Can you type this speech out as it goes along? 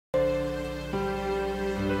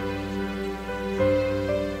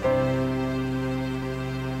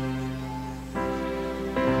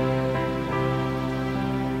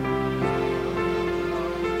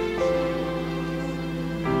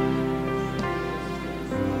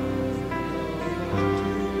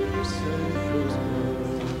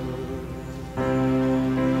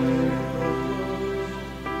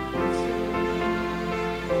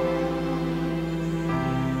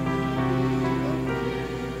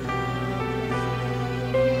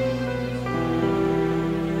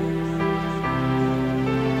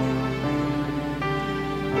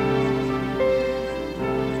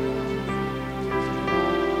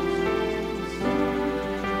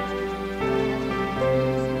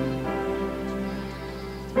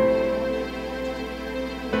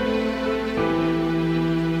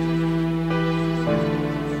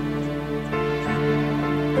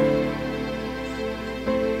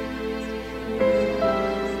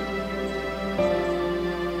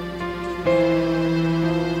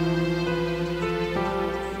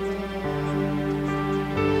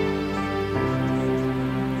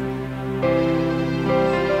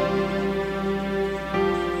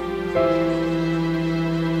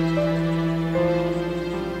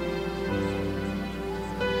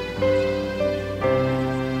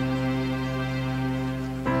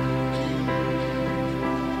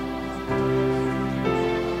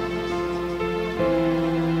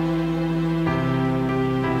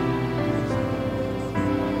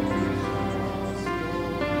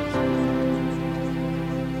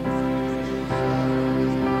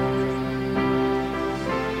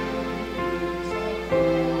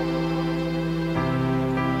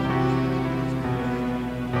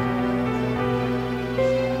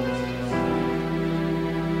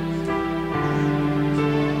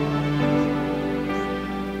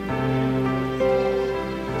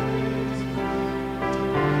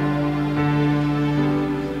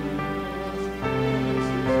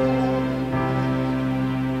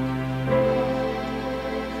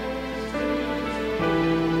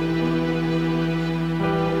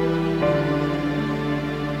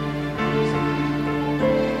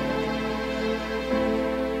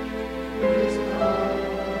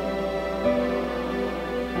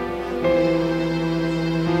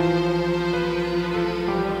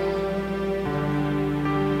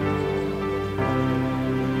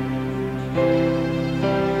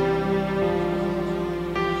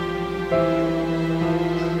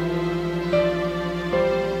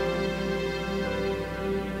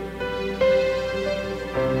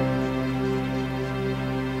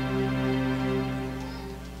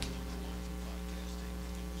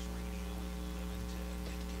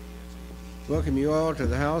Welcome you all to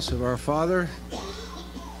the house of our Father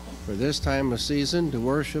for this time of season to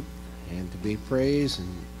worship and to be praised and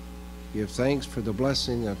give thanks for the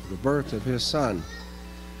blessing of the birth of His Son.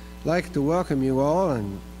 I'd like to welcome you all,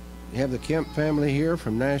 and we have the Kemp family here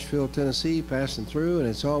from Nashville, Tennessee passing through, and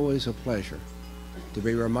it's always a pleasure to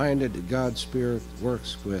be reminded that God's Spirit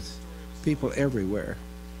works with people everywhere.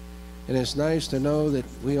 And it's nice to know that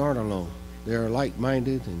we aren't alone. There are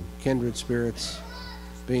like-minded and kindred spirits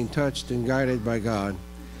being touched and guided by God.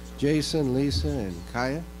 Jason, Lisa, and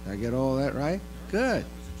Kaya, did I get all that right? Good.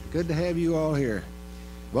 Good to have you all here.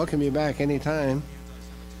 Welcome you back anytime.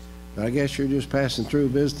 But I guess you're just passing through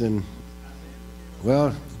visiting.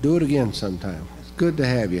 Well, do it again sometime. It's good to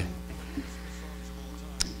have you.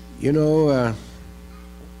 You know,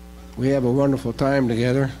 we have a wonderful time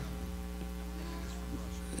together.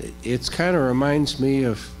 It's kind of reminds me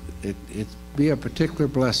of, it'd be a particular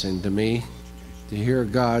blessing to me to hear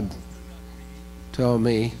God tell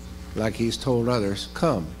me, like He's told others,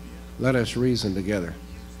 come, let us reason together.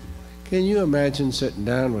 Can you imagine sitting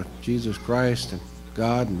down with Jesus Christ and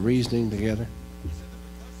God and reasoning together?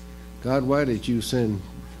 God, why did you send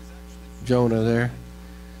Jonah there?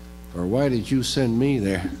 Or why did you send me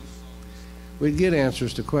there? We'd get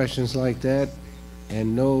answers to questions like that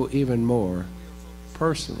and know even more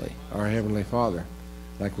personally our Heavenly Father,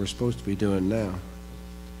 like we're supposed to be doing now.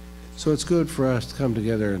 So it's good for us to come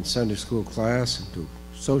together in Sunday school class and to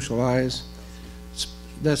socialize.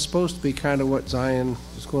 That's supposed to be kind of what Zion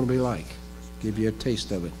is going to be like. Give you a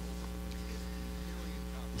taste of it.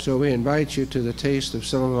 So we invite you to the taste of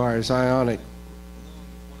some of our Zionic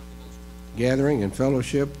gathering and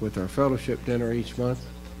fellowship with our fellowship dinner each month.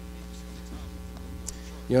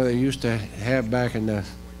 You know, they used to have back in the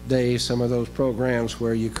day some of those programs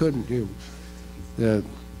where you couldn't do the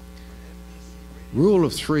rule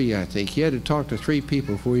of three, I think. You had to talk to 3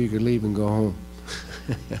 people before you could leave and go home.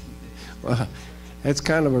 Well, that's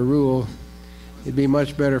kind of a rule. It'd be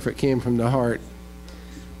much better if it came from the heart.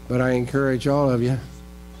 But I encourage all of you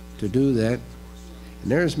to do that.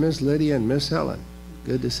 And there's Miss Lydia and Miss Helen.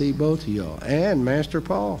 Good to see both of y'all. And Master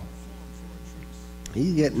Paul.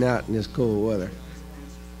 He's getting out in this cold weather.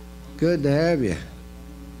 Good to have you.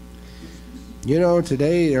 You know,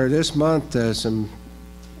 today or this month, some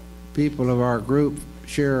people of our group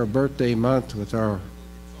share a birthday month with our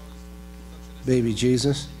baby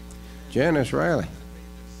Jesus. Janice Riley.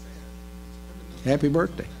 Happy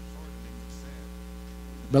birthday.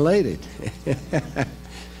 Belated.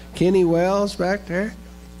 Kenny Wells back there.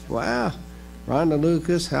 Wow. Rhonda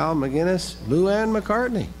Lucas, Hal McGinnis, Lou Ann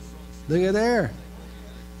McCartney. Look at there.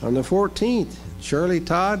 On the 14th, Shirley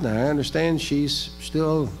Todd. Now I understand she's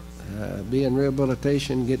still being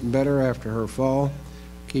rehabilitation, getting better after her fall.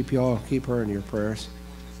 Keep her in your prayers.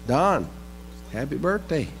 Don, happy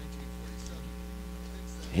birthday.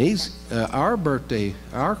 He's our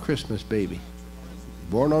Christmas baby.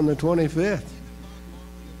 Born on the 25th.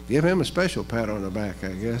 Give him a special pat on the back,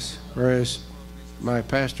 I guess. Whereas my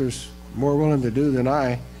pastor's more willing to do than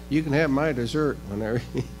I. You can have my dessert whenever.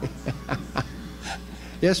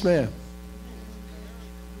 Yes, ma'am.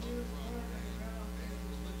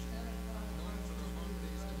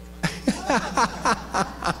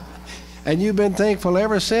 And you've been thankful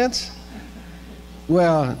ever since?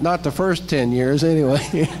 Well, not the first 10 years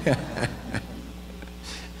anyway.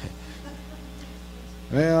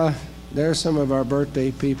 Well, there's some of our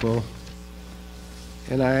birthday people,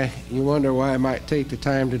 and you wonder why I might take the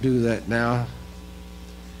time to do that now.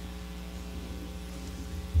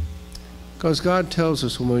 Because God tells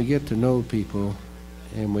us when we get to know people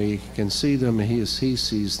and we can see them as He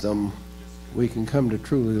sees them, we can come to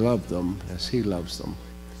truly love them as He loves them,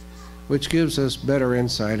 which gives us better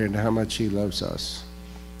insight into how much He loves us.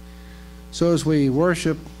 So as we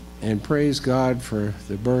worship and praise God for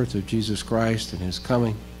the birth of Jesus Christ and His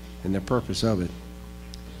coming and the purpose of it,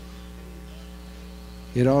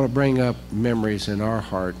 it ought to bring up memories in our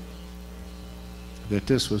heart that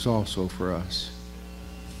this was also for us.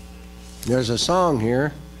 There's a song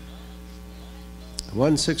here,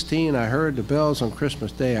 116, I heard the bells on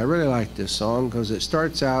Christmas Day. I really like this song because it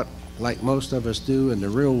starts out like most of us do in the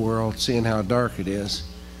real world, seeing how dark it is.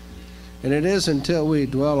 And it is until we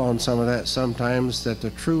dwell on some of that sometimes that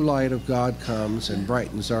the true light of God comes and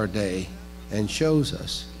brightens our day and shows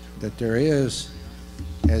us that there is,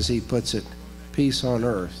 as He puts it, peace on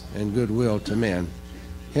earth and goodwill to men.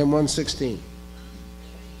 Hymn 116.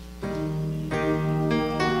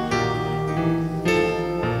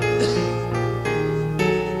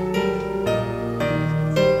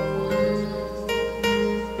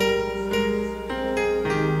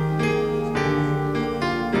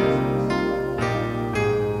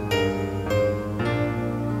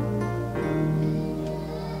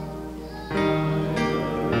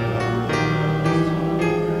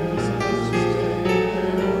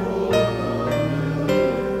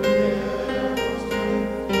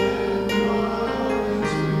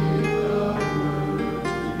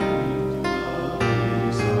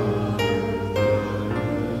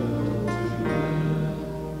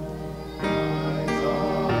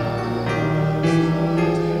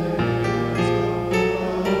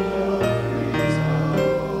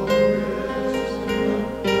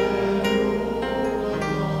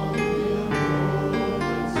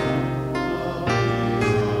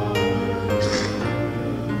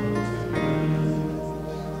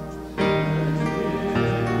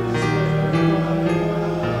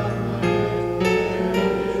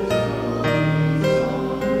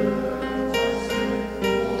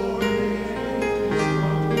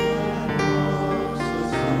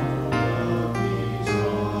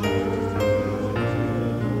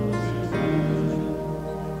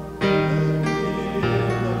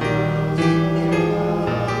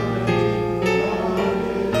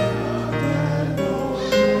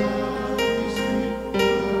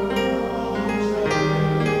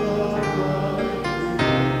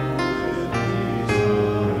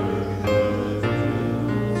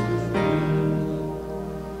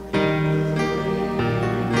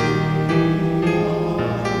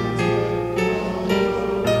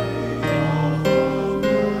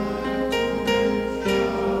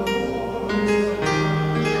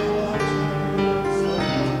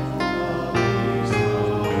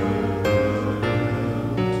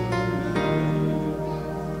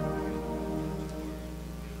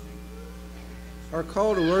 Our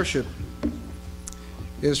call to worship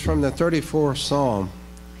is from the 34th Psalm,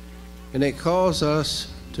 and it calls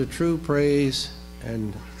us to true praise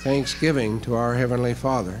and thanksgiving to our Heavenly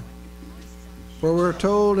Father. For we're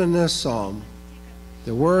told in this psalm,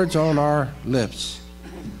 the words on our lips,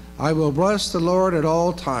 I will bless the Lord at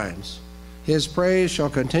all times. His praise shall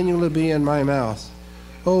continually be in my mouth.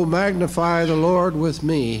 O magnify the Lord with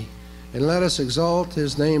me, and let us exalt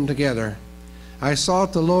his name together. I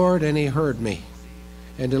sought the Lord, and he heard me,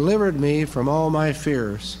 and delivered me from all my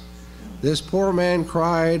fears. This poor man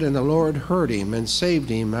cried, and the Lord heard him, and saved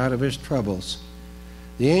him out of his troubles.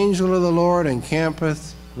 The angel of the Lord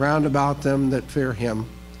encampeth round about them that fear him,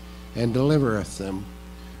 and delivereth them.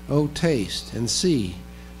 O taste and see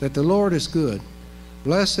that the Lord is good.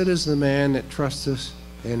 Blessed is the man that trusteth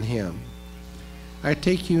in him. I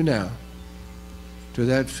take you now to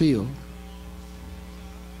that field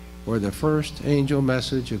where the first angel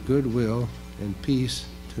message of goodwill and peace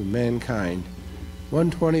to mankind.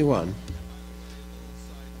 121.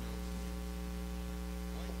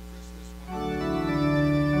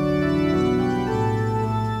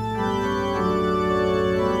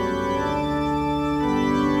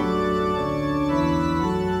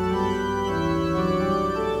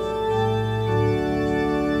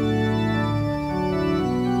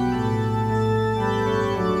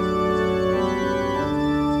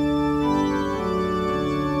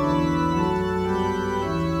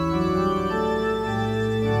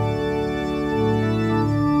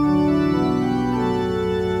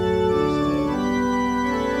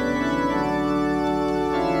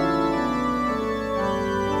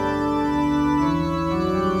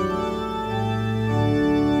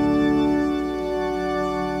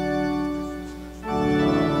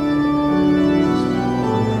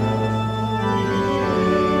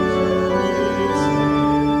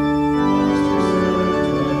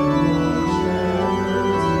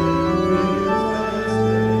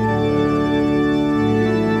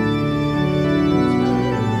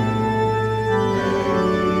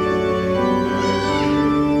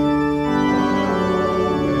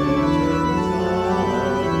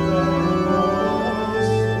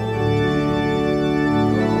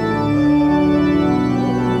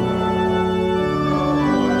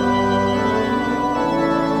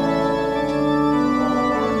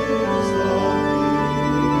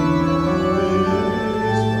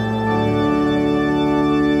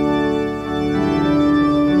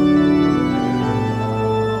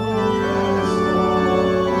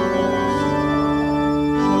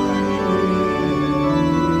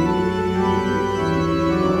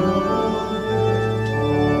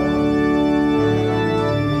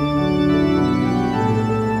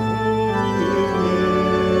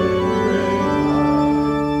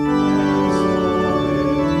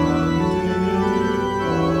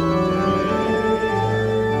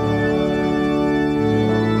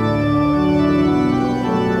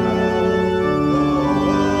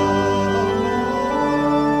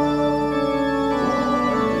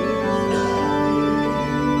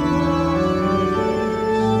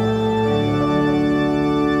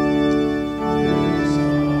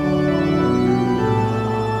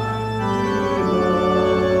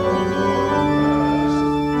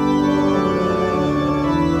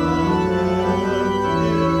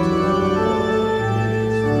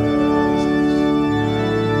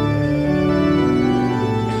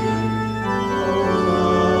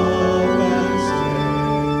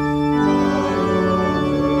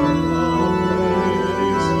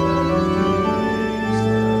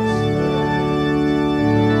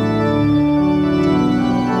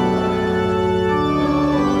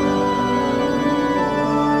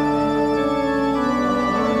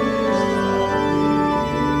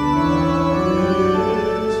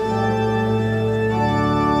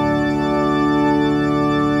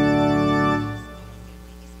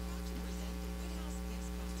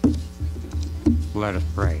 Let us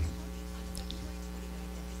pray.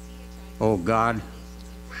 O God,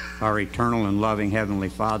 our eternal and loving Heavenly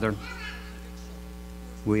Father,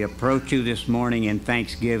 we approach you this morning in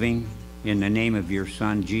thanksgiving in the name of your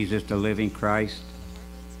Son, Jesus, the living Christ.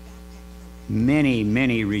 Many,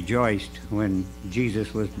 many rejoiced when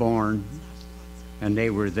Jesus was born, and they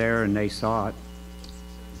were there and they saw it.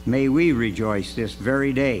 May we rejoice this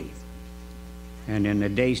very day and in the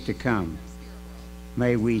days to come.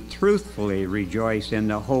 May we truthfully rejoice in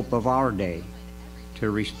the hope of our day to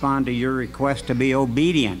respond to your request to be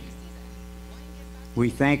obedient. We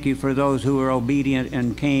thank you for those who are obedient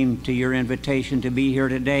and came to your invitation to be here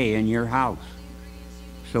today in your house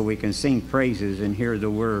so we can sing praises and hear the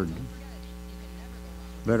word.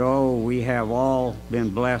 But oh, we have all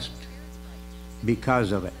been blessed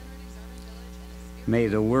because of it. May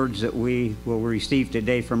the words that we will receive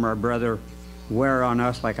today from our brother wear on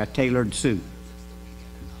us like a tailored suit.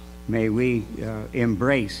 May we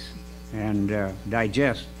embrace and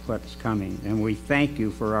digest what's coming. And we thank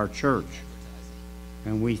you for our church.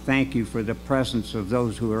 And we thank you for the presence of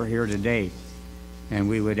those who are here today. And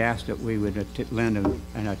we would ask that we would lend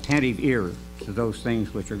an attentive ear to those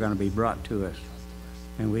things which are going to be brought to us.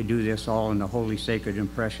 And we do this all in the holy, sacred,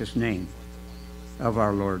 and precious name of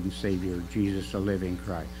our Lord and Savior, Jesus, the living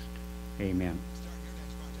Christ. Amen.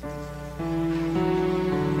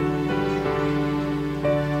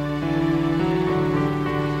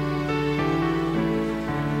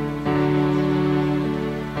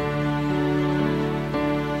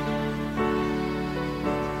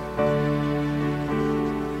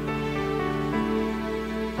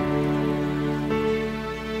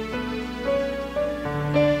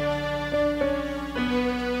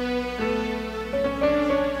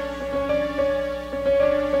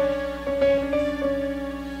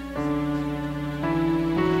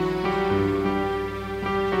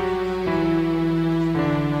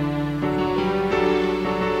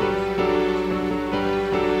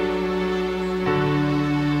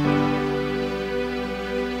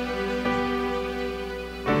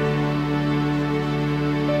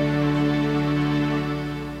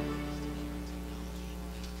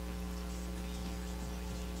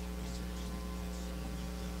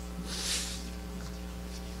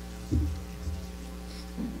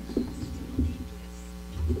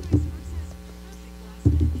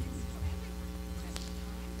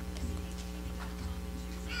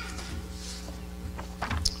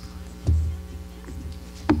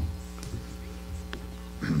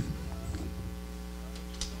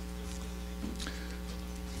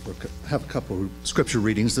 Have a couple of scripture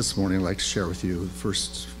readings this morning I'd like to share with you.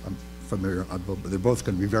 First, I'm familiar, they're both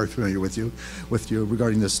going to be very familiar with you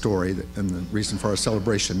regarding this story and the reason for our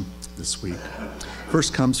celebration this week.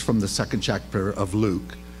 First comes from the second chapter of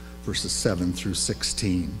Luke, verses 7 through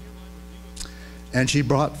 16. And she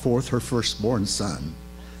brought forth her firstborn son,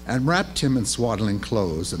 and wrapped him in swaddling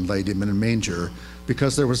clothes, and laid him in a manger,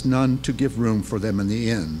 because there was none to give room for them in the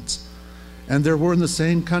inns. And there were in the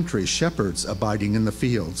same country shepherds abiding in the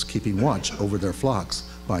fields, keeping watch over their flocks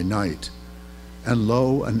by night. And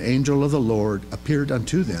lo, an angel of the Lord appeared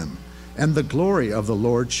unto them, and the glory of the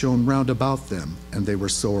Lord shone round about them, and they were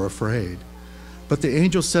sore afraid. But the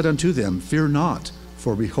angel said unto them, Fear not,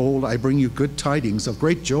 for behold, I bring you good tidings of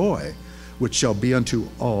great joy, which shall be unto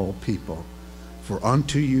all people. For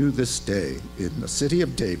unto you this day in the city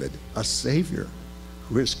of David a Savior,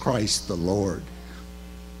 who is Christ the Lord.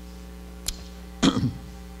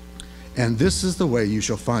 And this is the way you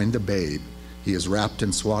shall find the babe. He is wrapped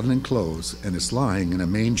in swaddling clothes, and is lying in a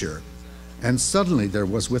manger. And suddenly there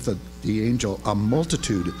was with the angel a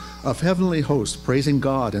multitude of heavenly hosts, praising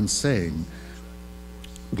God and saying,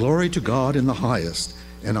 Glory to God in the highest,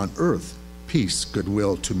 and on earth peace,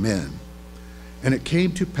 goodwill to men. And it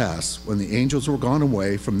came to pass, when the angels were gone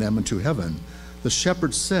away from them into heaven, the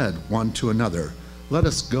shepherds said one to another, Let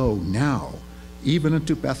us go now, even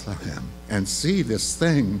unto Bethlehem, and see this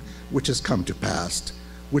thing which is come to pass,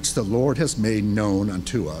 which the Lord has made known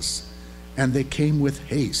unto us. And they came with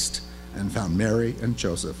haste, and found Mary and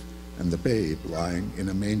Joseph, and the babe lying in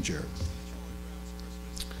a manger.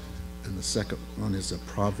 And the second one is a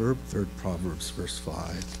proverb, 3rd Proverbs, verse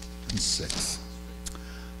 5 and 6.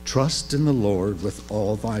 Trust in the Lord with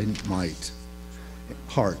all thy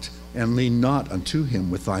heart, and lean not unto him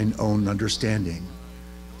with thine own understanding.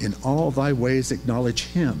 In all thy ways acknowledge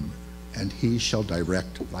him, and he shall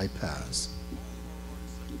direct thy paths.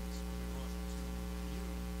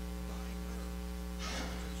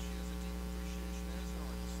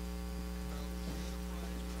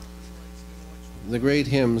 The great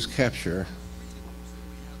hymns capture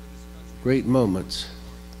great moments,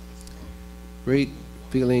 great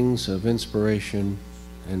feelings of inspiration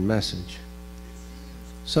and message.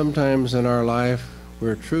 Sometimes in our life,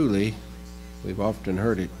 we're truly, we've often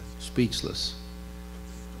heard it, speechless.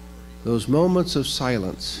 Those moments of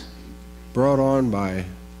silence brought on by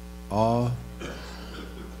awe,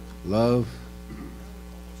 love.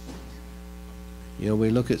 You know, we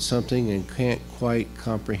look at something and can't quite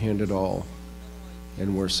comprehend it all,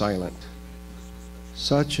 and we're silent.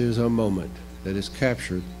 Such is a moment that is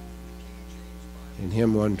captured in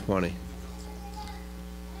hymn 120.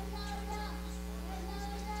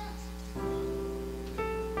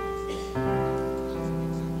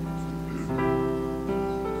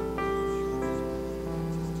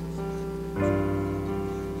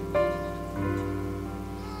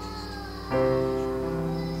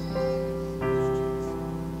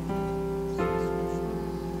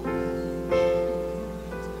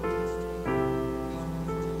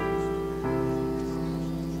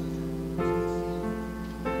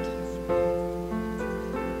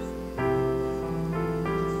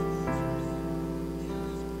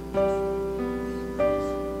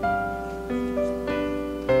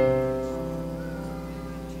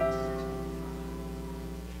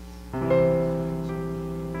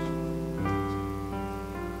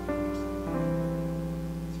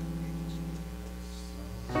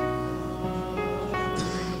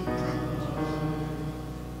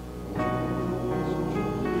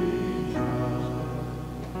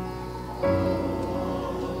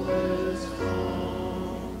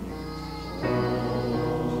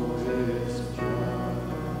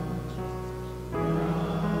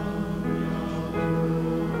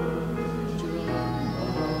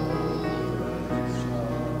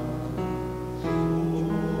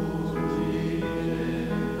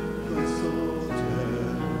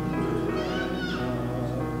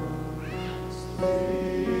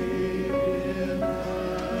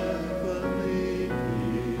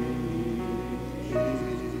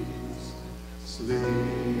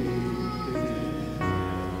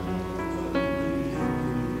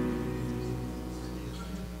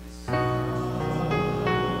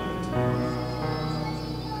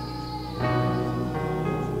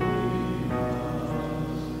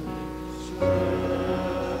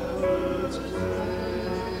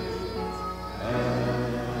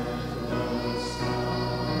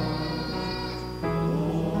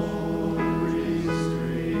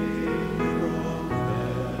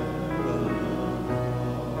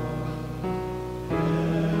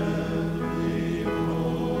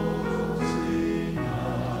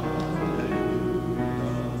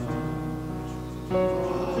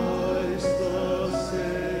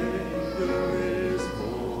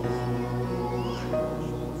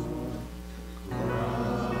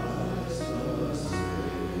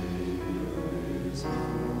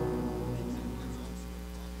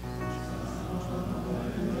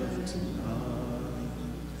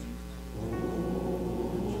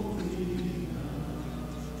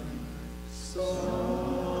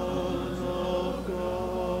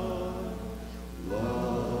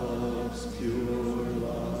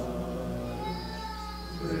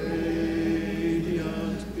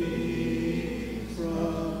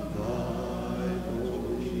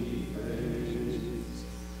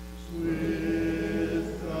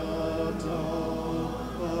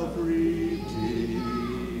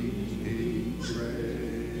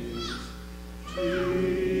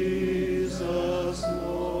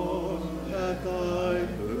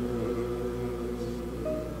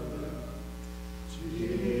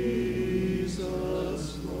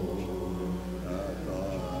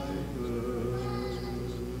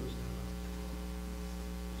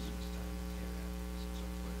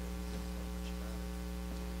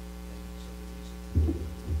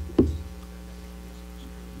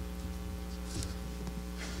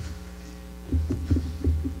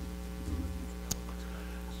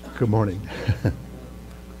 Good morning.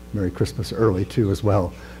 Merry Christmas early, too, as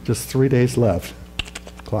well. Just 3 days left,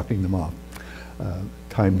 clocking them off.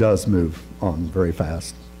 Time does move on very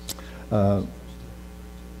fast. Out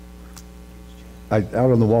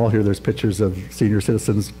on the wall here, there's pictures of senior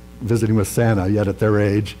citizens visiting with Santa, yet at their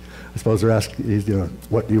age. I suppose they're asking, you know,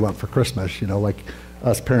 what do you want for Christmas? You know, like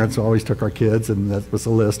us parents always took our kids, and that was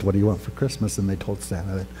a list, what do you want for Christmas? And they told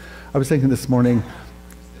Santa. I was thinking this morning,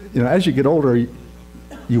 you know, as you get older,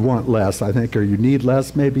 you want less, I think, or you need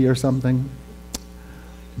less maybe or something.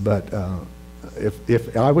 But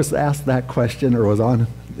if I was asked that question or was on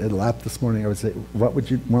a lap this morning, I would say, what would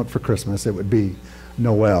you want for Christmas? It would be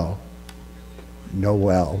Noel.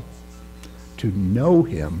 Noel. To know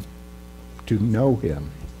him. To know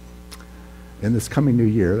him. In this coming new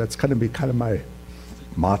year, that's going to be kind of my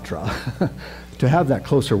mantra. To have that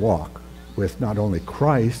closer walk with not only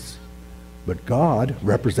Christ, but God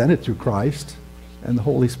represented through Christ and the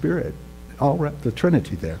Holy Spirit, all the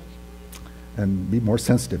Trinity there, and be more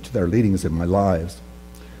sensitive to their leadings in my lives.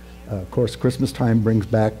 Of course, Christmas time brings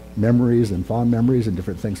back memories and fond memories and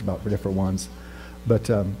different things about different ones. But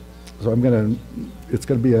so it's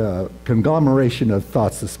going to be a conglomeration of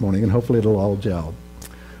thoughts this morning, and hopefully it'll all gel.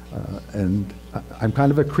 And I'm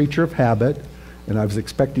kind of a creature of habit, and I was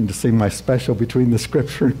expecting to sing my special between the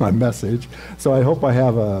scripture and my message. So I hope I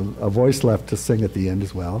have a voice left to sing at the end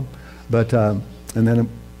as well. But, and then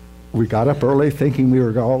we got up early thinking we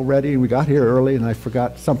were all ready. We got here early, and I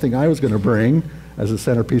forgot something I was going to bring as a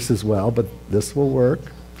centerpiece as well, but this will work.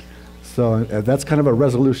 So that's kind of a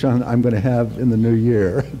resolution I'm going to have in the new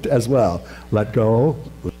year as well. Let go,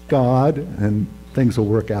 let God, and things will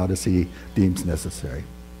work out as He deems necessary.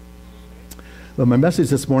 Well, my message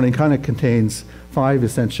this morning kind of contains 5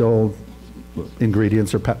 essential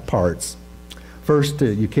ingredients or parts. First,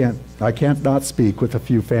 I can't not speak with a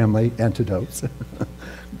few family antidotes,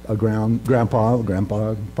 a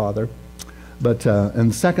grandpa, father. But,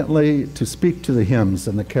 and secondly, to speak to the hymns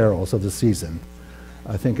and the carols of the season.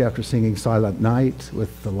 I think after singing Silent Night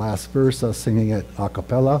with the last verse, us singing it a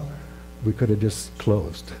cappella, we could have just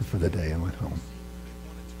closed for the day and went home.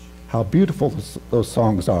 How beautiful those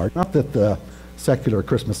songs are. Not that the secular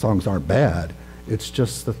Christmas songs aren't bad, it's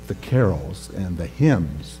just that the carols and the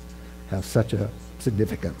hymns have such a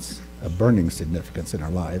significance, a burning significance in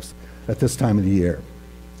our lives at this time of the year.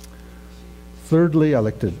 Thirdly, I'd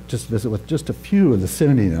like to just visit with just a few of the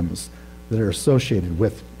synonyms that are associated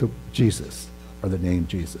with Jesus, or the name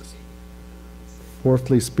Jesus.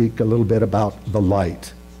 Fourthly, speak a little bit about the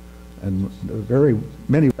light, and very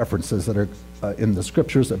many references that are in the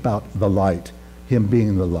scriptures about the light, Him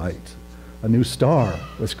being the light. A new star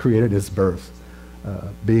was created at His birth,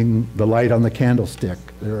 being the light on the candlestick.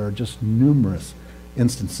 There are just numerous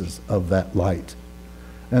instances of that light.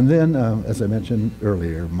 And then, as I mentioned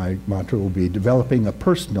earlier, my mantra will be developing a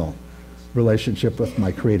personal relationship with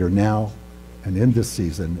my Creator now and in this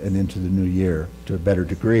season and into the new year to a better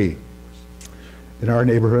degree. In our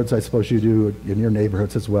neighborhoods, I suppose you do in your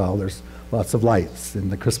neighborhoods as well, there's lots of lights,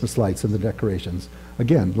 and the Christmas lights and the decorations.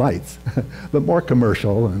 Again, lights, but more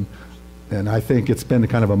commercial, and I think it's been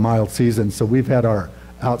kind of a mild season, so we've had our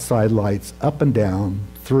outside lights up and down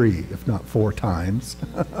 3, if not 4 times,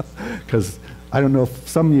 because I don't know if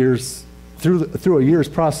some years, through a year's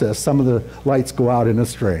process, some of the lights go out in a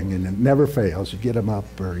string, and it never fails. You get them up,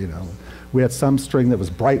 or, you know. We had some string that was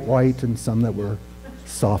bright white and some that were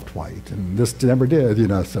soft white, and this never did, you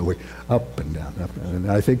know, so we up and down, and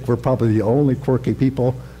I think we're probably the only quirky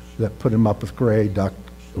people that put them up with gray duct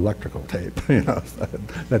electrical tape, you know.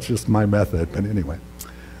 That's just my method, but anyway.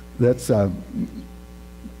 That's,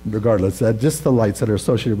 regardless, just the lights that are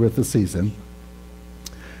associated with the season.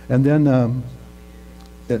 And then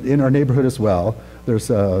in our neighborhood as well, there's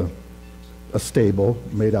a stable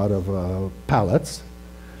made out of pallets,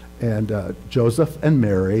 and Joseph and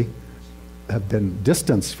Mary have been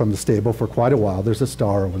distanced from the stable for quite a while. There's a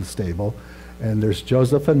star over the stable, and there's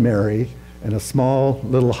Joseph and Mary and a small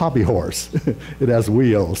little hobby horse. It has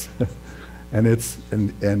wheels. And as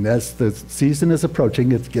the season is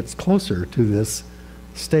approaching, it gets closer to this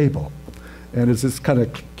stable. And it's this kind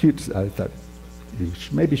of cute, I thought, you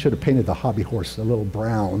maybe should have painted the hobby horse a little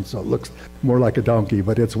brown so it looks more like a donkey,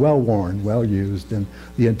 but it's well worn, well used, and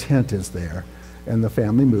the intent is there. And the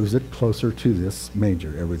family moves it closer to this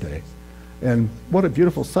manger every day. And what a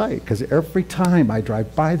beautiful sight, because every time I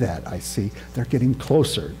drive by that, I see they're getting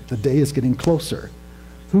closer. The day is getting closer.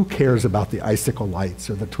 Who cares about the icicle lights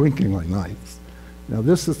or the twinkling lights? Now,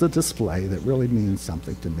 this is a display that really means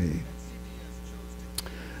something to me.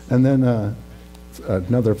 And then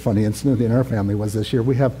another funny incident in our family was this year.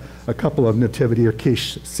 We have a couple of nativity or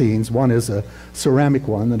quiche scenes. One is a ceramic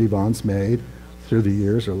one that Yvonne's made through the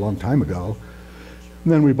years, or a long time ago.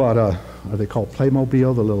 And then we bought are they called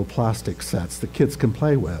Playmobil, the little plastic sets that kids can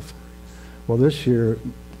play with. Well, this year,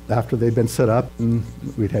 after they've been set up, and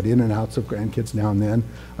we'd had in and outs of grandkids now and then,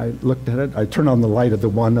 I looked at it, I turned on the light of the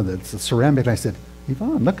one that's a ceramic, and I said,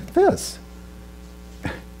 Yvonne, look at this.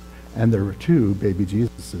 And there were 2 baby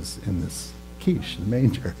Jesuses in this quiche, the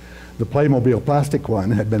manger. The Playmobil plastic one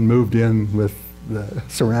had been moved in with the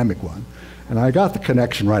ceramic one. And I got the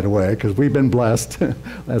connection right away, because we've been blessed,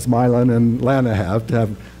 as Mylan and Lana have, to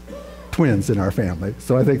have twins in our family.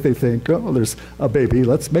 So I think they think, oh, there's a baby,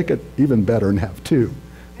 let's make it even better and have 2.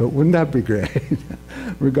 But wouldn't that be great?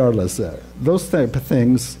 Regardless, those type of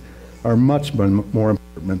things are much more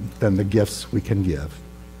important than the gifts we can give.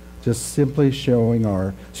 Just simply sharing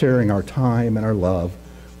our time and our love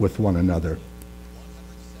with one another.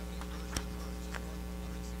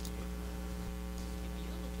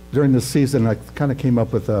 during this season, I kind of came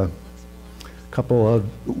up with a couple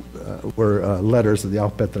of letters of the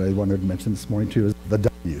alphabet that I wanted to mention this morning too, is the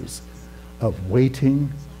W's of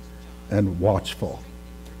waiting and watchful.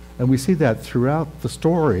 And we see that throughout the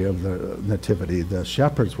story of the Nativity. The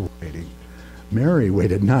shepherds were waiting. Mary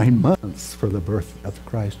waited 9 months for the birth of the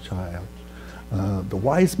Christ child. The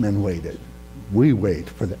wise men waited. We wait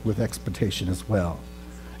for that with expectation as well.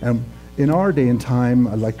 And in our day and time,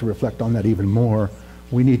 I'd like to reflect on that even more.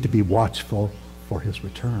 We need to be watchful for his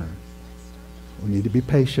return. We need to be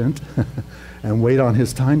patient and wait on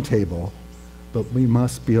his timetable, but we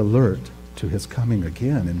must be alert to his coming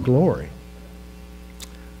again in glory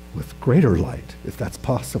with greater light, if that's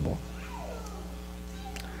possible.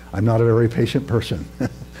 I'm not a very patient person,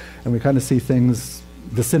 and we kind of see things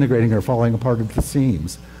disintegrating or falling apart at the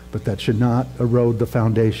seams, but that should not erode the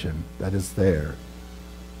foundation that is there,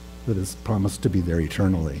 that is promised to be there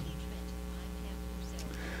eternally.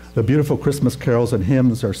 The beautiful Christmas carols and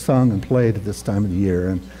hymns are sung and played at this time of the year,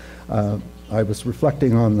 and I was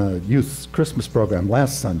reflecting on the youth Christmas program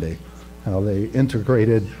last Sunday, how they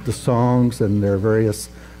integrated the songs and their various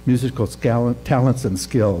musical talents and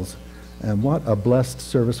skills. And what a blessed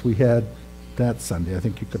service we had that Sunday. I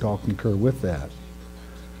think you could all concur with that.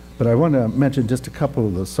 But I want to mention just a couple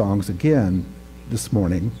of those songs again this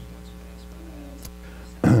morning.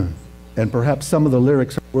 And perhaps some of the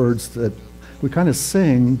lyrics are words that we kind of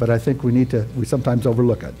sing, but I think we sometimes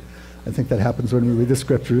overlook it. I think that happens when we read the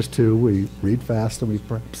scriptures too. We read fast and we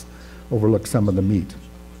perhaps overlook some of the meat.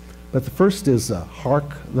 But the first is,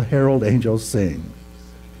 hark the herald angels sing.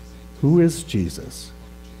 Who is Jesus?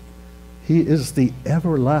 He is the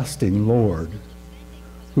everlasting Lord,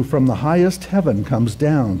 who from the highest heaven comes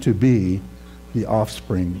down to be the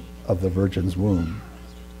offspring of the Virgin's womb.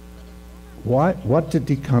 What did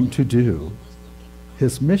he come to do?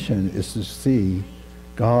 His mission is to see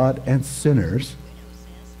God and sinners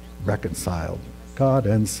reconciled. God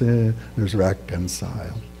and sinners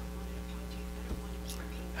reconciled.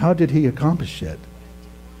 How did he accomplish it?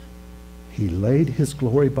 He laid his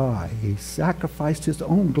glory by. He sacrificed his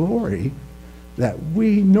own glory that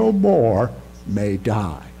we no more may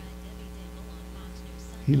die.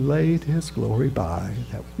 He laid his glory by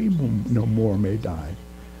that we no more may die.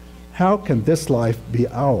 How can this life be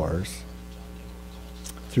ours?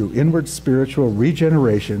 Through inward spiritual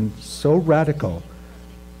regeneration so radical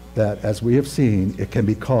that, as we have seen, it can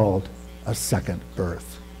be called a second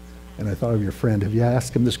birth. And I thought of your friend. Have you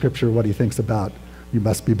asked him the scripture what he thinks about you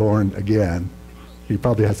must be born again? He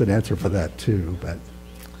probably has an answer for that too, but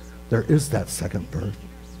there is that second birth.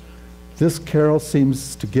 This carol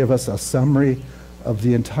seems to give us a summary of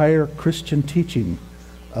the entire Christian teaching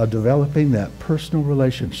of developing that personal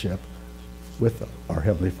relationship with our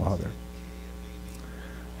Heavenly Father.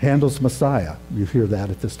 Handel's Messiah, you hear that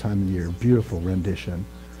at this time of the year, beautiful rendition.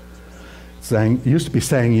 Used to be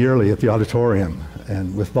sang yearly at the auditorium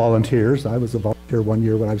and with volunteers. I was a volunteer one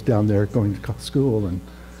year when I was down there going to school, and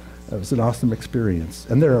it was an awesome experience.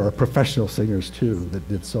 And there are professional singers too that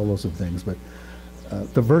did solos and things, but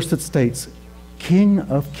the verse that states, King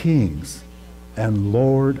of Kings and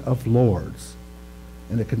Lord of Lords,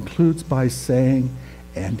 and it concludes by saying,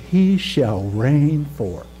 and he shall reign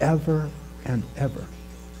forever and ever.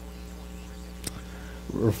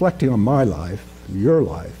 Reflecting on my life, your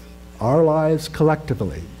life, our lives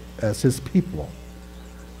collectively as his people,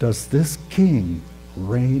 does this King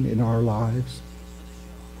reign in our lives?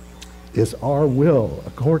 Is our will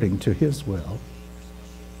according to his will?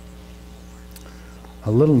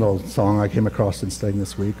 A little known song I came across in studying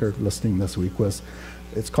this week, or listening this week,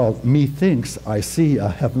 it's called Methinks I See a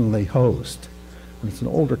Heavenly Host. And it's an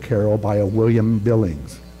older carol by a William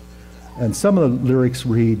Billings. And some of the lyrics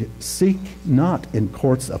read, seek not in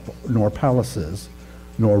courts nor palaces,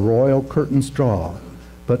 nor royal curtains draw,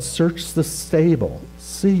 but search the stable,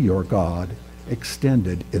 see your God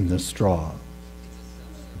extended in the straw.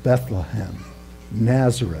 Bethlehem,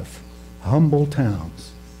 Nazareth, humble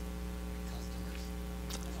towns.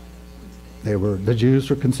 The Jews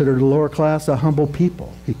were considered a lower class, a humble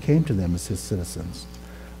people. He came to them as his citizens.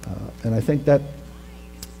 And I think that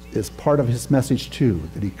is part of his message too,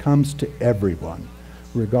 that he comes to everyone,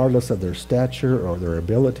 regardless of their stature or their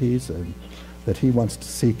abilities, and that he wants to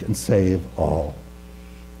seek and save all.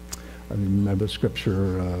 I remember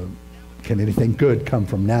scripture, can anything good come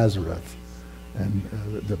from Nazareth? And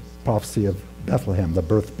the prophecy of Bethlehem, the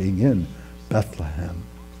birth being in Bethlehem.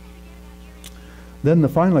 Then the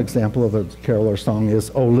final example of a carol or song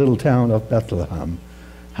is, O little town of Bethlehem,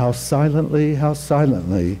 how silently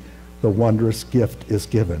the wondrous gift is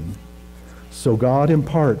given. So God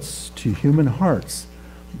imparts to human hearts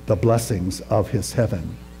the blessings of his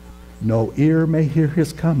heaven. No ear may hear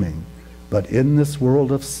his coming, but in this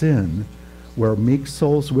world of sin, where meek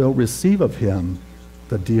souls will receive of him,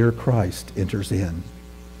 the dear Christ enters in.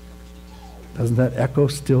 Doesn't that echo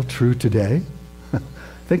still true today?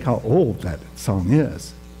 Think how old that song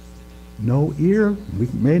is. No ear, we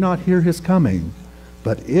may not hear his coming,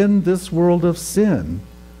 but in this world of sin,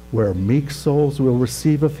 where meek souls will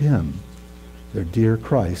receive of him, their dear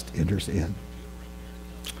Christ enters in.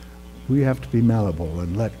 We have to be malleable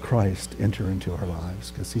and let Christ enter into our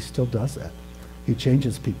lives, because he still does that. He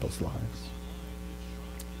changes people's lives.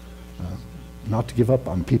 Not to give up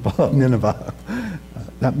on people of Nineveh.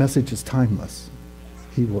 That message is timeless.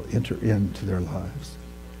 He will enter into their lives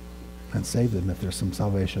and save them if there's some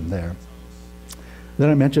salvation there. Then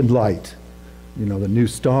I mentioned light. You know, the new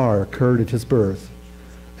star occurred at his birth.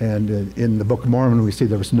 And in the Book of Mormon, we see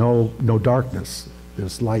there was no darkness.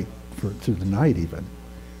 There's light through the night even.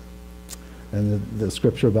 And the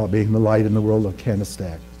scripture about being the light in the world of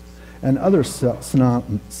Canestac. And other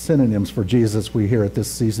synonyms for Jesus we hear at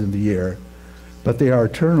this season of the year. But they are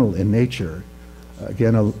eternal in nature.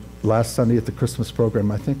 Again, last Sunday at the Christmas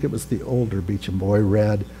program, I think it was the older Beecham boy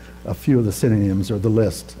read a few of the synonyms, or the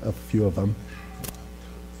list of a few of them.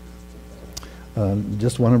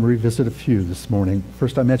 Just want to revisit a few this morning.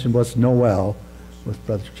 First I mentioned was Noel, what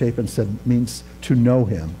Brother Chapin said means to know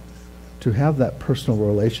him, to have that personal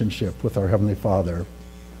relationship with our Heavenly Father.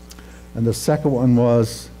 And the second one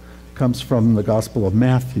comes from the Gospel of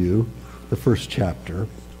Matthew, the first chapter.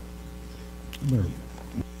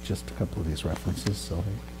 Just a couple of these references, sorry.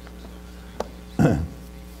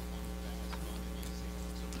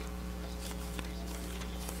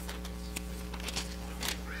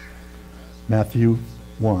 Matthew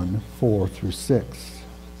 1, 4 through 6.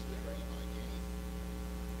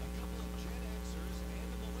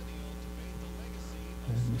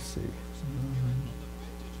 Let me see.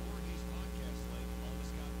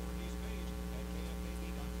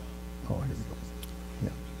 Oh, here we go. Yeah.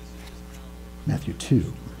 Matthew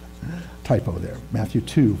 2. Typo there. Matthew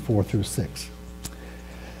 2, 4 through 6.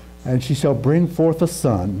 And she shall bring forth a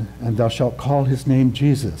son, and thou shalt call his name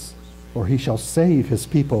Jesus, for he shall save his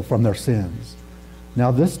people from their sins.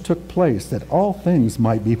 Now this took place that all things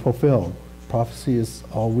might be fulfilled. Prophecy is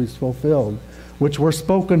always fulfilled, which were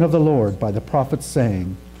spoken of the Lord by the prophets,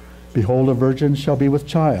 saying, Behold, a virgin shall be with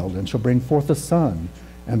child, and shall bring forth a son,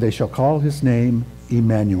 and they shall call his name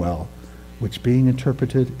Emmanuel, which being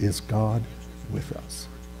interpreted is God with us.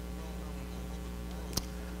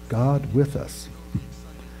 God with us.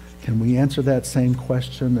 Can we answer that same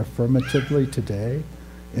question affirmatively today,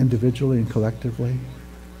 individually and collectively?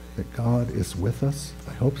 That God is with us?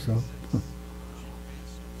 I hope so.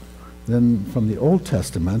 Then from the Old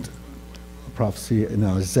Testament, a prophecy in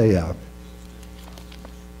Isaiah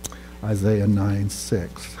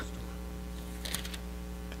 9:6.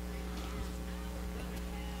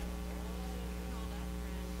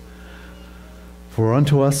 For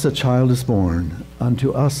unto us a child is born,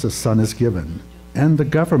 unto us a son is given, and the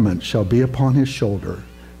government shall be upon his shoulder,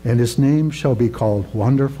 and his name shall be called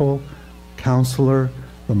Wonderful, Counselor,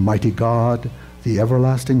 the Mighty God, the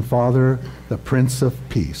Everlasting Father, the Prince of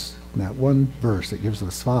Peace. And that one verse, it gives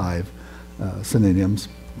us 5 synonyms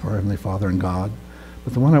for our Heavenly Father and God.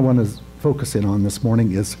 But the one I want to focus in on this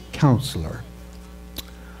morning is Counselor.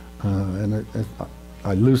 And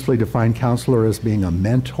I loosely define counselor as being a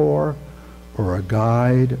mentor, or a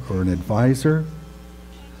guide, or an advisor.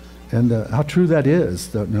 And how true that is,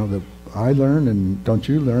 that I learn, and don't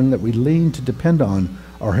you learn, that we lean to depend on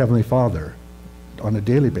our Heavenly Father on a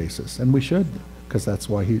daily basis. And we should, because that's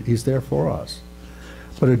why He's there for us.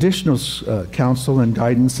 But additional counsel and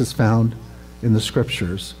guidance is found in the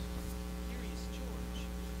Scriptures.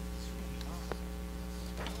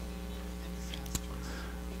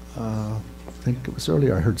 I think it was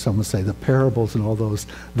earlier I heard someone say the parables and all those,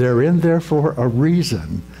 they're in there for a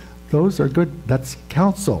reason. Those are good. That's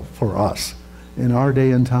counsel for us in our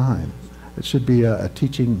day and time. It should be a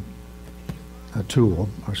teaching tool,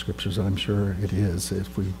 our scriptures, and I'm sure it is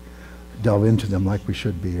if we delve into them like we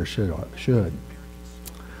should be or should.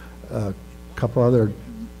 A couple other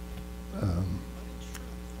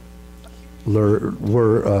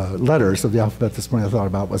letters of the alphabet this morning I thought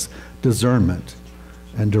about was discernment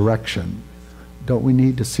and direction. Don't we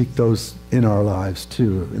need to seek those in our lives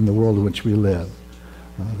too, in the world in which we live?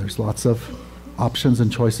 There's lots of options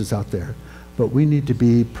and choices out there, but we need to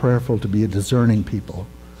be prayerful to be a discerning people,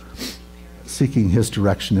 seeking His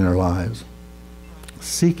direction in our lives,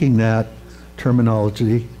 seeking that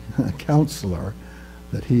terminology, counselor,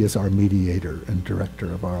 that He is our mediator and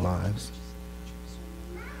director of our lives.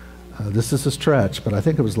 This is a stretch, but I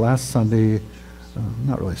think it was last Sunday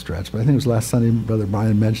not really stretch, but I think it was last Sunday Brother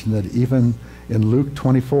Brian mentioned that even in Luke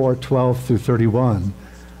 24:12 through 31,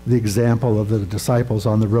 the example of the disciples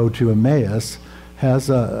on the road to Emmaus has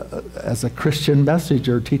as a Christian message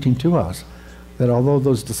or teaching to us, that although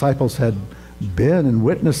those disciples had been and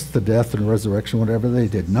witnessed the death and resurrection, whatever, they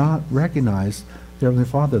did not recognize their Heavenly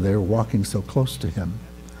Father. They were walking so close to Him.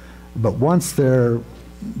 But once their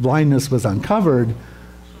blindness was uncovered,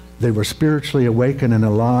 they were spiritually awakened and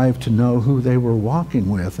alive to know who they were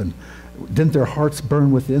walking with. And didn't their hearts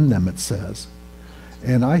burn within them, it says.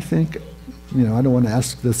 And I think, I don't want to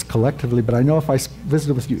ask this collectively, but I know if I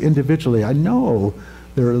visited with you individually, I know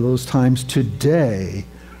there are those times today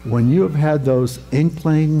when you have had those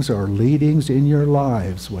inklings or leadings in your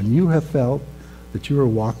lives, when you have felt that you are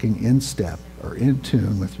walking in step or in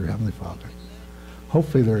tune with your Heavenly Father.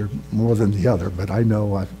 Hopefully they're more than the other, but I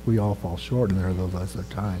know we all fall short, and there are those other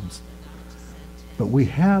times. But we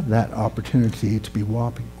have that opportunity to be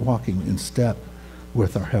walking in step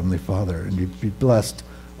with our Heavenly Father, and you'd be blessed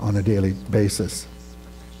on a daily basis.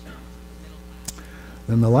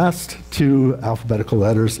 Then the last two alphabetical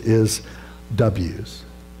letters is W's.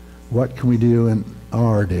 What can we do in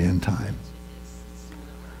our day and time?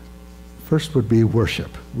 First would be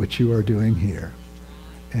worship, which you are doing here,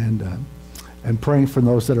 and praying for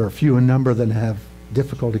those that are few in number that have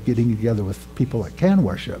difficulty getting together with people that can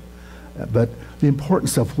worship. But the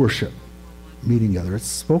importance of worship, meeting together, it's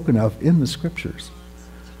spoken of in the Scriptures.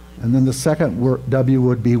 And then the second W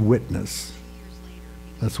would be witness.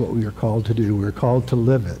 That's what we are called to do. We're called to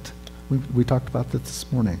live it. We talked about that this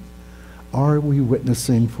morning. Are we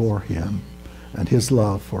witnessing for Him and His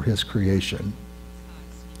love for His creation?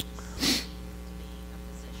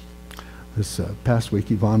 This past week,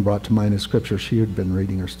 Yvonne brought to mind a scripture she had been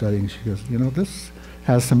reading or studying. She goes, this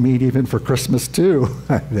has some meat even for Christmas too,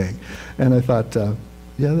 I think. And I thought,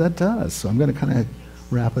 yeah, that does. So I'm going to kind of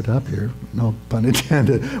wrap it up here, no pun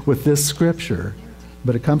intended, with this scripture.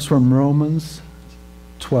 But it comes from Romans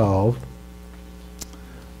 12,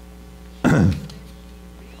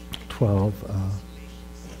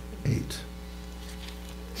 8.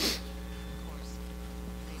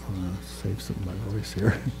 Save some of my voice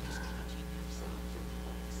here.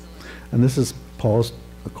 And this is Paul's,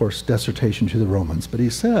 of course, dissertation to the Romans. But he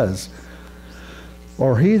says,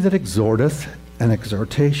 or he that exhorteth an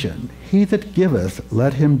exhortation, he that giveth,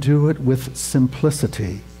 let him do it with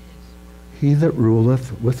simplicity. He that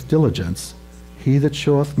ruleth with diligence, he that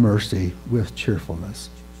showeth mercy with cheerfulness.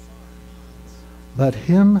 Let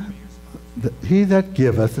him, he that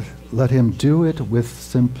giveth, let him do it with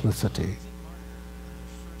simplicity.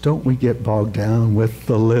 Don't we get bogged down with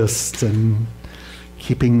the list and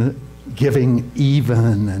giving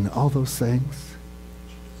even and all those things?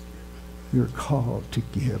 You're called to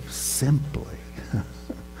give simply.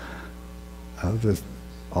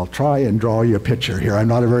 I'll try and draw you a picture here. I'm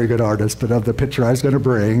not a very good artist, but of the picture I was going to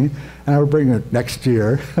bring, and I will bring it next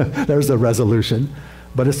year. There's a resolution.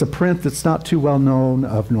 But it's a print that's not too well known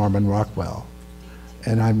of Norman Rockwell.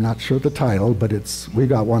 And I'm not sure the title, but we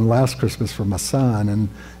got one last Christmas for my son, and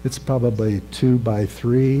it's probably 2 by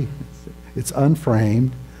 3. It's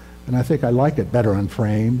unframed, and I think I like it better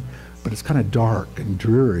unframed, but it's kind of dark and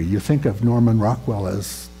dreary. You think of Norman Rockwell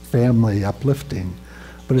as family uplifting,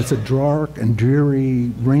 but it's a dark and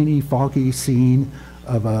dreary, rainy, foggy scene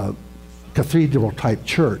of a cathedral-type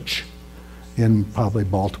church in probably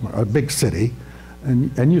Baltimore, a big city.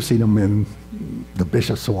 And you've seen them in The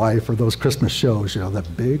Bishop's Wife or those Christmas shows,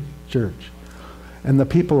 that big church. And the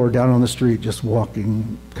people are down on the street just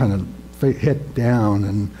walking kind of head down,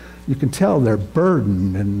 and you can tell they're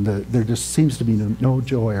burdened, and there just seems to be no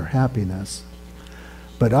joy or happiness.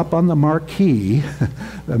 But up on the marquee,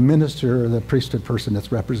 the minister or the priesthood person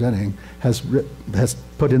that's representing has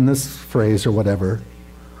put in this phrase or whatever,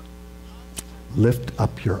 lift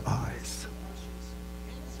up your eyes.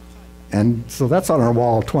 And so that's on our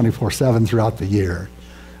wall 24/7 throughout the year.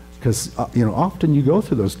 Because, often you go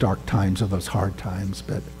through those dark times or those hard times,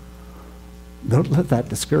 but don't let that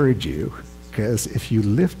discourage you. Because if you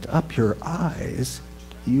lift up your eyes,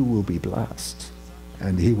 you will be blessed.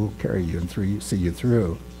 And He will carry you and see you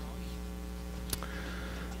through.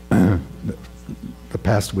 The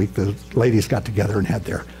past week, the ladies got together and had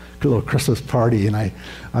their little Christmas party, and I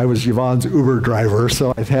was Yvonne's Uber driver,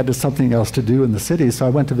 so I've had something else to do in the city, so I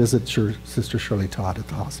went to visit Sister Shirley Todd at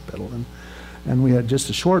the hospital, and we had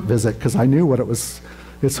just a short visit because I knew what it was.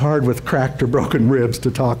 It's hard with cracked or broken ribs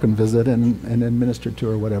to talk and visit and administer to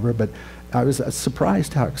her or whatever, but I was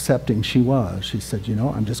surprised how accepting she was. She said,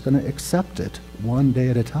 I'm just going to accept it one day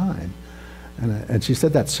at a time. And she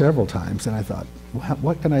said that several times, and I thought,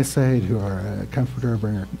 what can I say to our comforter,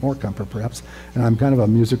 bring her more comfort perhaps? And I'm kind of a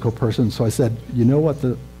musical person, so I said, you know what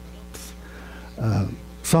the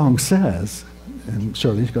song says? And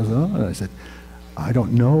Shirley goes, oh, and I said, I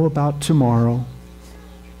don't know about tomorrow.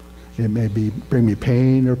 It may bring me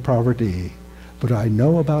pain or poverty, but I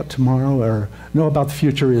know about tomorrow, or know about the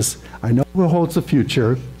future is, I know who holds the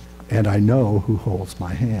future, and I know who holds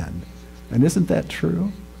my hand. And isn't that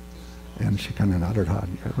true? And she kind of nodded her head,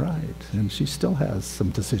 you're right. And she still has some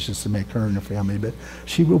decisions to make, her and her family, but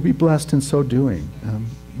she will be blessed in so doing.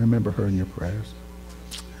 Remember her in your prayers.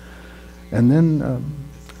 And then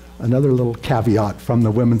another little caveat from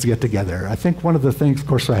the women's get-together. I think one of the things, of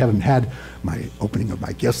course, I haven't had my opening of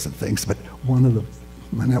my gifts and things, but one of the,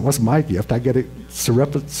 and that wasn't my gift, I get it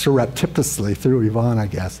surreptitiously through Yvonne, I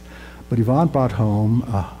guess. But Yvonne brought home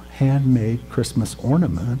a handmade Christmas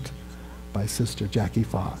ornament by Sister Jackie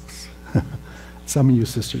Fox. Some of you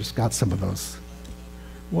sisters got some of those.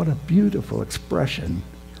 What a beautiful expression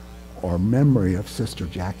or memory of Sister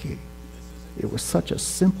Jackie. It was such a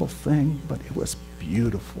simple thing, but it was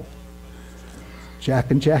beautiful.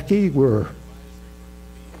 Jack and Jackie were,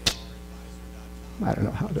 I don't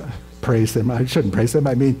know how to praise them. I shouldn't praise them.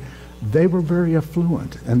 I mean, they were very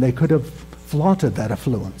affluent, and they could have flaunted that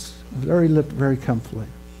affluence, lived very comfortably.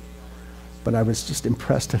 But I was just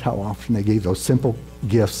impressed at how often they gave those simple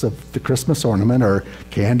gifts of the Christmas ornament or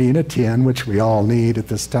candy in a tin, which we all need at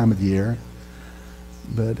this time of the year.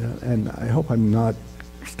 But, and I hope I'm not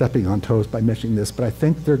stepping on toes by mentioning this, but I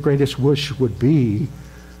think their greatest wish would be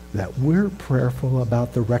that we're prayerful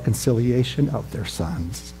about the reconciliation of their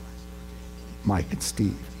sons, Mike and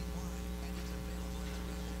Steve.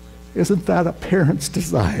 Isn't that a parent's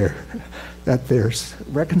desire, that there's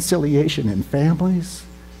reconciliation in families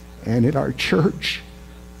and in our church?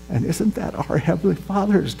 And isn't that our Heavenly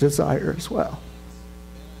Father's desire as well?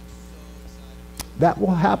 That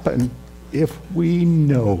will happen if we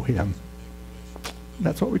know Him.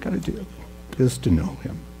 That's what we got to do, is to know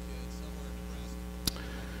Him.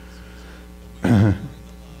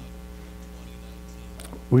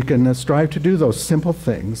 We can strive to do those simple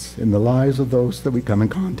things in the lives of those that we come in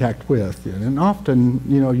contact with. And often,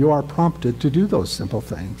 you are prompted to do those simple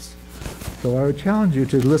things. So I would challenge you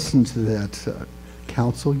to listen to that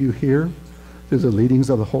counsel you hear through the leadings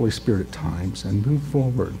of the Holy Spirit at times and move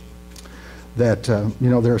forward. That,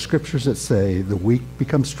 there are scriptures that say the weak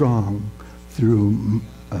become strong through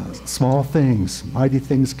small things. Mighty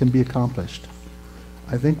things can be accomplished.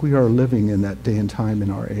 I think we are living in that day and time in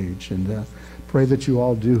our age, and pray that you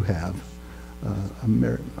all do have a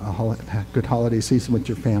good holiday season with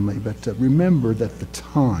your family. But remember that the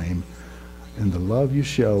time and the love you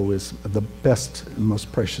show is the best and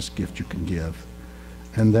most precious gift you can give.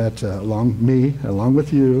 And that along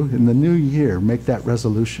with you, in the new year, make that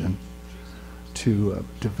resolution to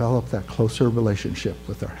develop that closer relationship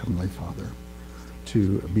with our Heavenly Father,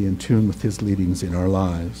 to be in tune with His leadings in our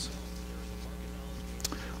lives.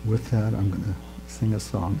 With that, I'm going to sing a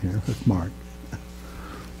song here with Mark.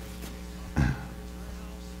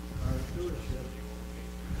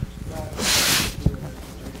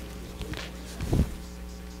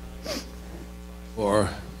 Or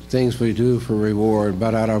things we do for reward,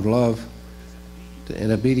 but out of love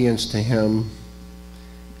and obedience to Him.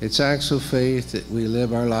 It's acts of faith that we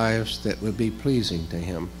live our lives that would be pleasing to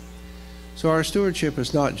Him. So our stewardship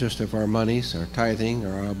is not just of our monies, our tithing,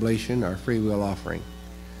 our oblation, our free will offering.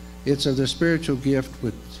 It's of the spiritual gift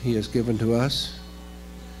which He has given to us.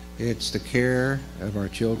 It's the care of our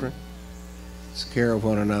children. It's the care of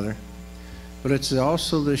one another. But it's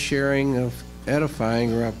also the sharing of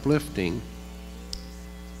edifying or uplifting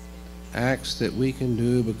acts that we can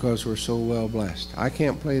do because we're so well blessed. I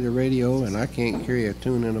can't play the radio and I can't carry a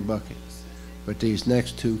tune in a bucket, but these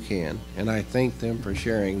next two can. And I thank them for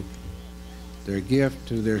sharing their gift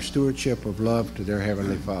to their stewardship of love to their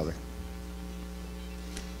Heavenly Father.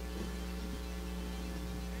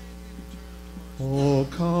 O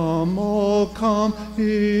come,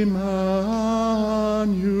 Emmanuel,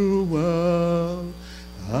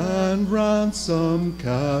 and ransom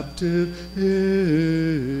captive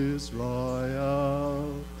Israel,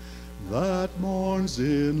 that mourns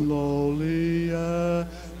in lowly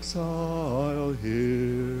exile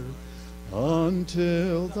here,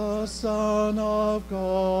 until the Son of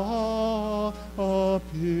God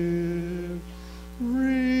appear.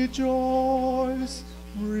 Rejoice,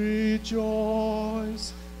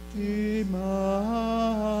 rejoice, Emmanuel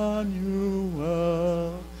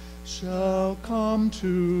shall come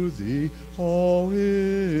to thee, O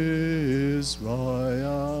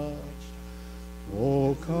Israel.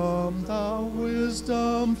 O come, thou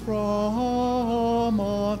wisdom from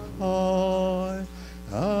on high,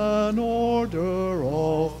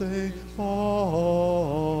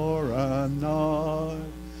 far and nigh.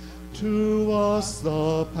 To us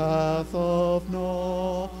the path of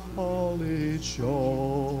knowledge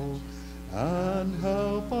show, and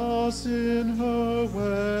help us in her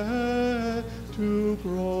way to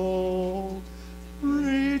grow.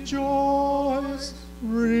 Rejoice,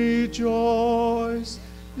 rejoice,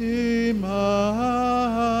 Emmanuel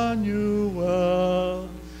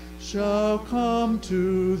shall come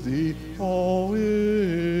to thee, O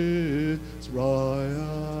Israel.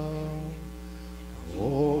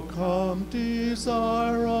 O come,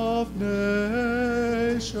 desire of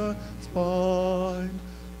nations, bind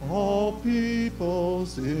all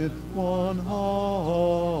peoples in one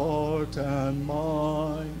heart and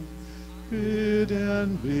mind. Bid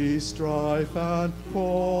envy, strife, and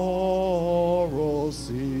quarrel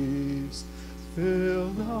cease. Fill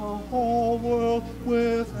the whole world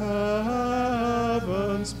with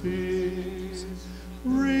heaven's peace.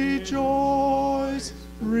 Rejoice,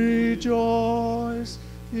 rejoice,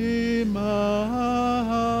 Emmanuel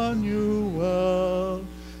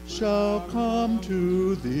shall come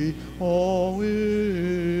to thee, O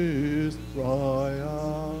Israel.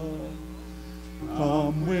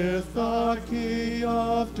 Come with the key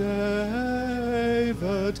of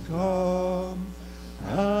David, come,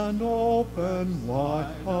 and open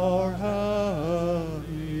wide our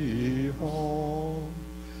happy home,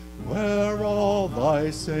 where all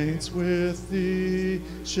thy saints with thee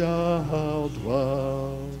shall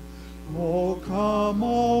dwell. O come,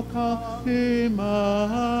 Emmanuel.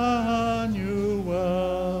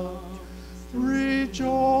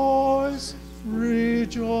 Rejoice,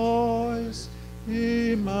 rejoice,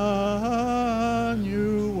 Emmanuel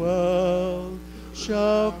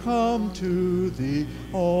shall come to thee,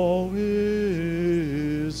 O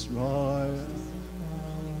Israel.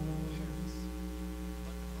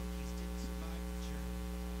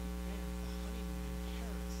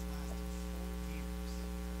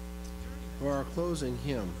 For our closing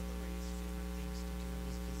hymn,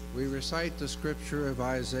 we recite the scripture of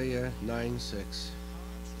Isaiah 9:6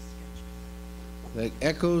 that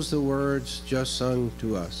echoes the words just sung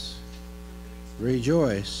to us.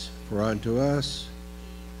 Rejoice, for unto us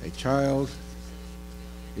a child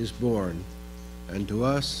is born, and to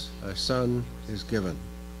us a son is given.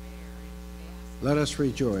 Let us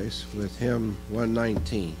rejoice with hymn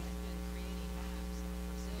 119.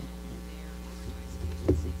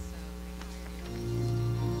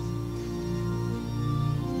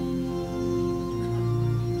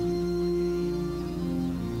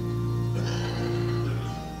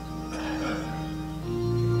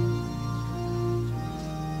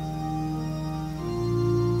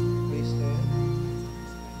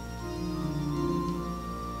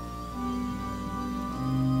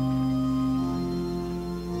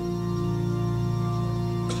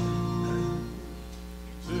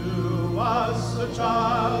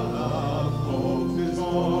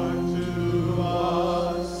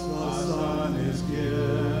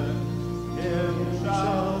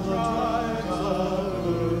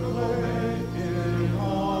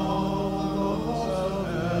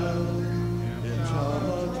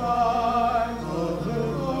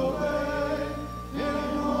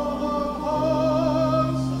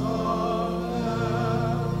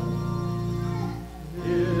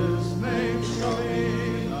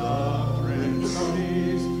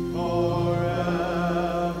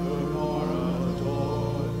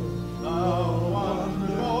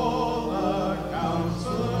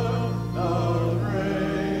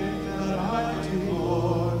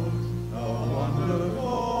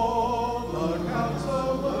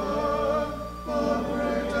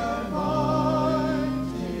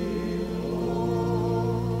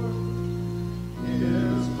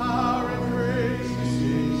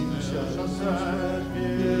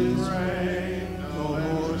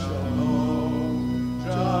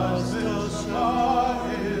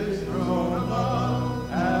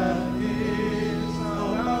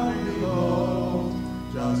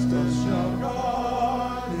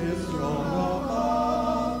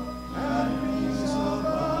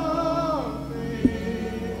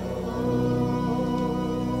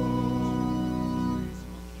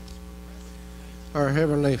 Our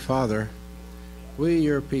Heavenly Father, we,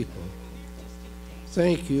 your people,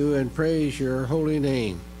 thank you and praise your holy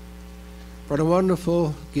name for the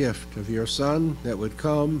wonderful gift of your Son that would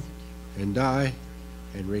come and die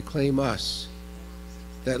and reclaim us,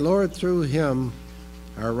 that, Lord, through him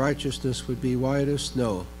our righteousness would be white as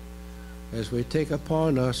snow as we take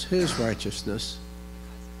upon us his righteousness,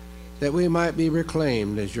 that we might be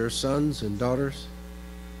reclaimed as your sons and daughters,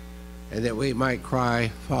 and that we might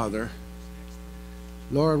cry, Father.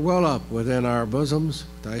 Lord, well up within our bosoms,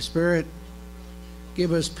 thy Spirit,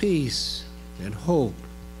 give us peace and hope,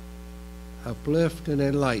 uplift and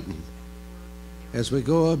enlighten as we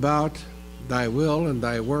go about thy will and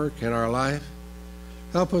thy work in our life.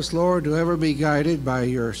 Help us, Lord, to ever be guided by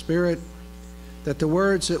your Spirit, that the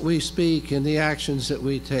words that we speak and the actions that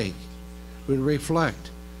we take would reflect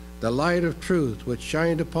the light of truth which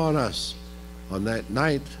shined upon us on that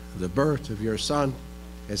night of the birth of your Son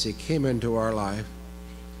as he came into our life.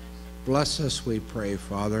 Bless us, we pray,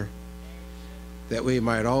 Father, that we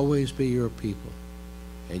might always be your people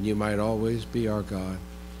and you might always be our God.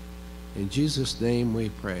 In Jesus' name we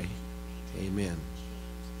pray. Amen.